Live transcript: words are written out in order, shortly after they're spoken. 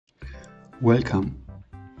Welcome.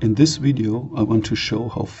 In this video I want to show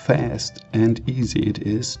how fast and easy it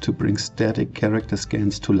is to bring static character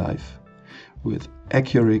scans to life with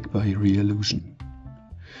AccuRIG by reallusion.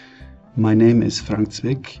 My name is Frank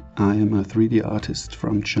Zwick. I am a 3D artist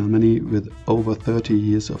from Germany with over 30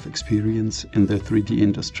 years of experience in the 3D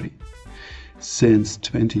industry. Since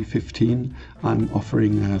 2015 I'm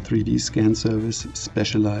offering a 3D scan service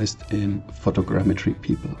specialized in photogrammetry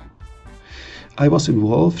people. I was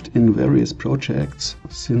involved in various projects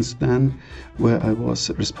since then where I was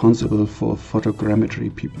responsible for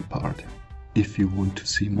photogrammetry people part. If you want to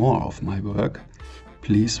see more of my work,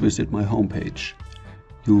 please visit my homepage.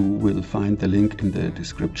 You will find the link in the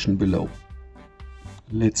description below.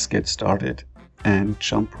 Let's get started and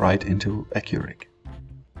jump right into AccuRIG.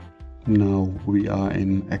 Now we are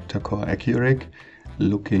in ActorCore AccuRIG,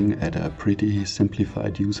 looking at a pretty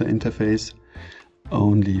simplified user interface.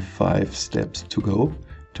 Only 5 steps to go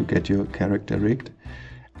to get your character rigged.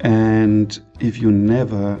 And if you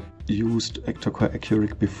never used ActorCore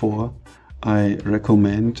AccuRIG before, I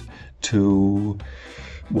recommend to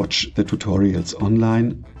watch the tutorials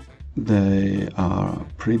online. They are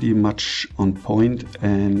pretty much on point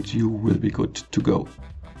and you will be good to go.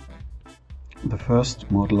 The first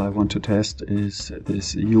model I want to test is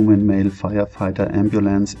this human male firefighter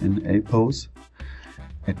ambulance in A pose,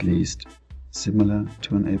 at least similar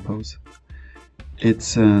to an A pose.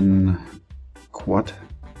 It's an quad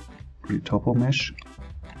retopo mesh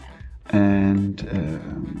and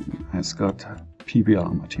has got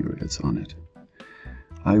PBR materials on it.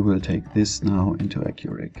 I will take this now into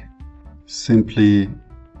AccuRIG. Simply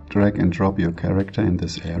drag and drop your character in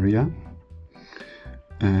this area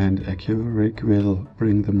and AccuRIG will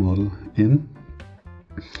bring the model in,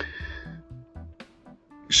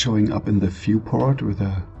 showing up in the viewport with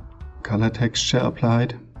a color texture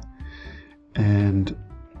applied, and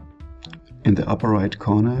in the upper right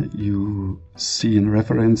corner you see a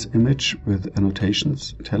reference image with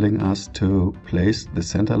annotations telling us to place the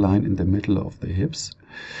center line in the middle of the hips.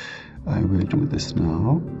 I will do this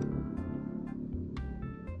now.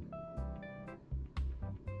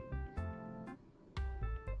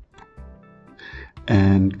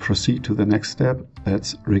 And proceed to the next step,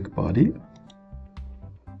 that's rig body.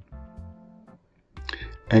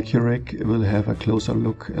 AccuRIG will have a closer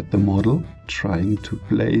look at the model, trying to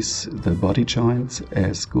place the body joints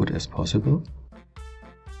as good as possible.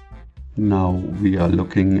 Now we are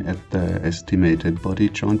looking at the estimated body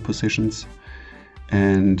joint positions,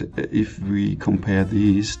 and if we compare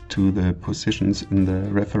these to the positions in the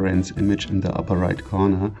reference image in the upper right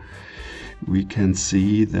corner, we can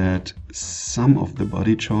see that some of the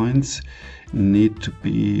body joints need to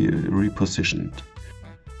be repositioned.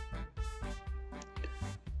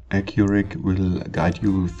 AccuRIG will guide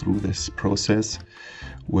you through this process.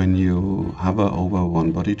 When you hover over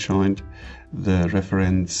one body joint, the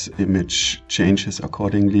reference image changes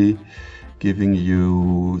accordingly, giving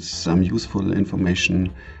you some useful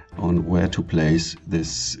information on where to place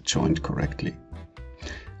this joint correctly.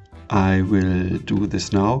 I will do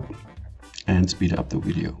this now and speed up the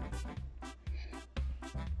video.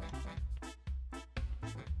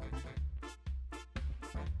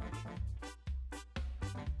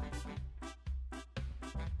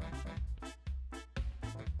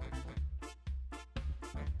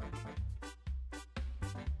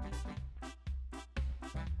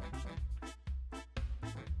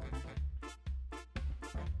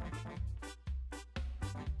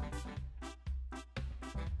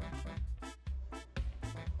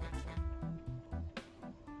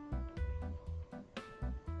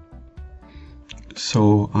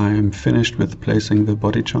 So I'm finished with placing the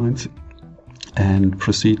body joints and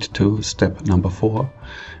proceed to step number 4,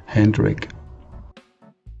 hand rig.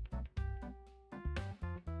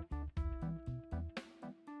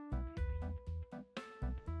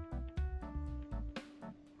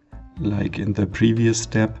 Like in the previous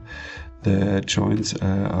step, the joints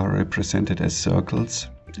are represented as circles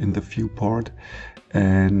in the viewport,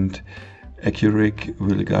 and AccuRIG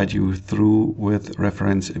will guide you through with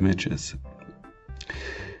reference images.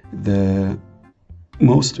 The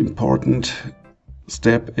most important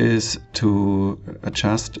step is to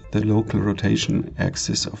adjust the local rotation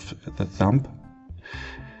axis of the thumb,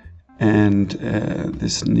 and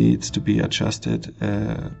this needs to be adjusted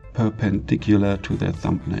perpendicular to the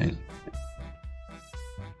thumbnail.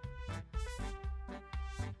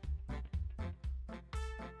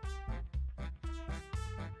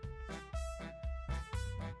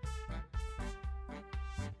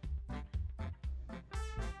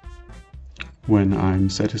 When I'm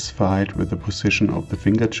satisfied with the position of the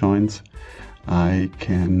finger joints, I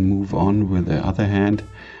can move on with the other hand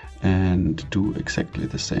and do exactly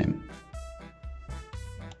the same.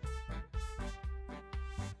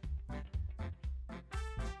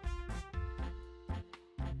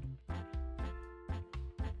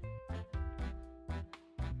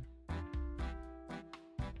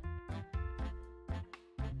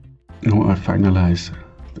 Now I finalize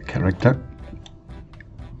the character.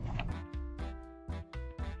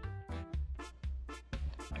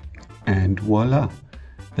 And voila!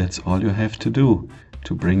 That's all you have to do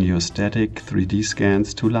to bring your static 3D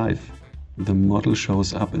scans to life. The model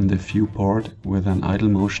shows up in the viewport with an idle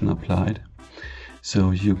motion applied,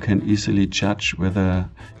 so you can easily judge whether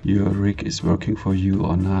your rig is working for you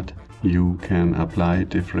or not. You can apply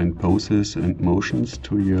different poses and motions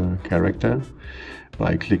to your character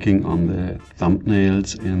by clicking on the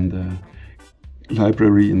thumbnails in the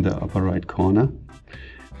library in the upper right corner.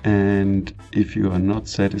 And if you are not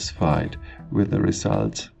satisfied with the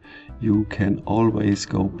results, you can always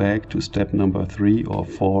go back to step number 3 or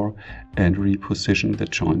 4 and reposition the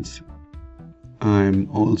joints. I'm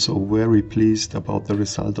also very pleased about the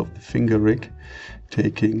result of the finger rig,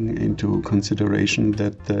 taking into consideration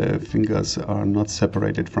that the fingers are not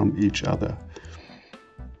separated from each other.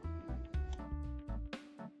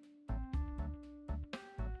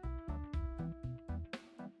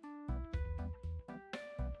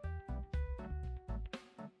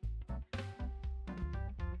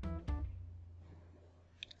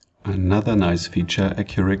 Another nice feature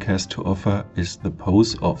AccuRIG has to offer is the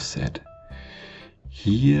pose offset.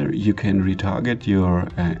 Here you can retarget your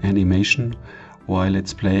animation while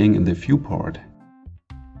it's playing in the viewport.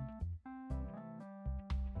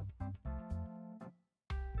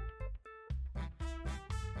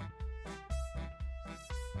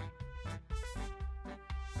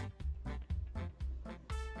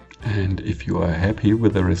 And if you are happy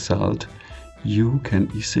with the result, you can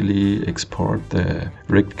easily export the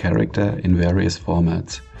rigged character in various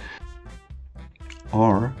formats,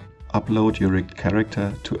 or upload your rigged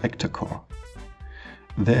character to AccuRIG.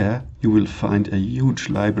 There you will find a huge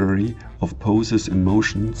library of poses and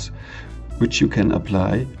motions which you can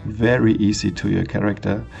apply very easy to your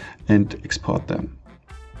character and export them.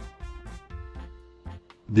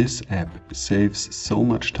 This app saves so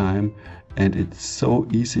much time and it's so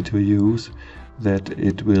easy to use that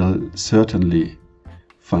it will certainly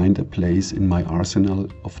find a place in my arsenal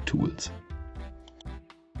of tools.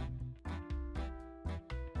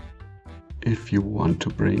 If you want to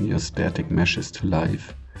bring your static meshes to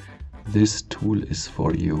life, this tool is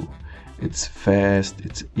for you. It's fast,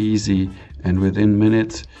 it's easy, and within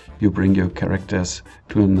minutes you bring your characters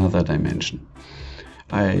to another dimension.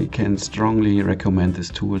 I can strongly recommend this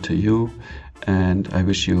tool to you, and I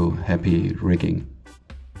wish you happy rigging.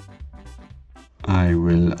 I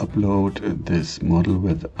will upload this model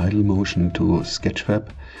with idle motion to sketchfab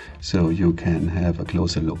so you can have a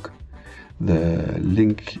closer look. The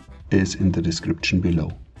link is in the description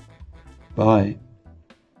below. Bye!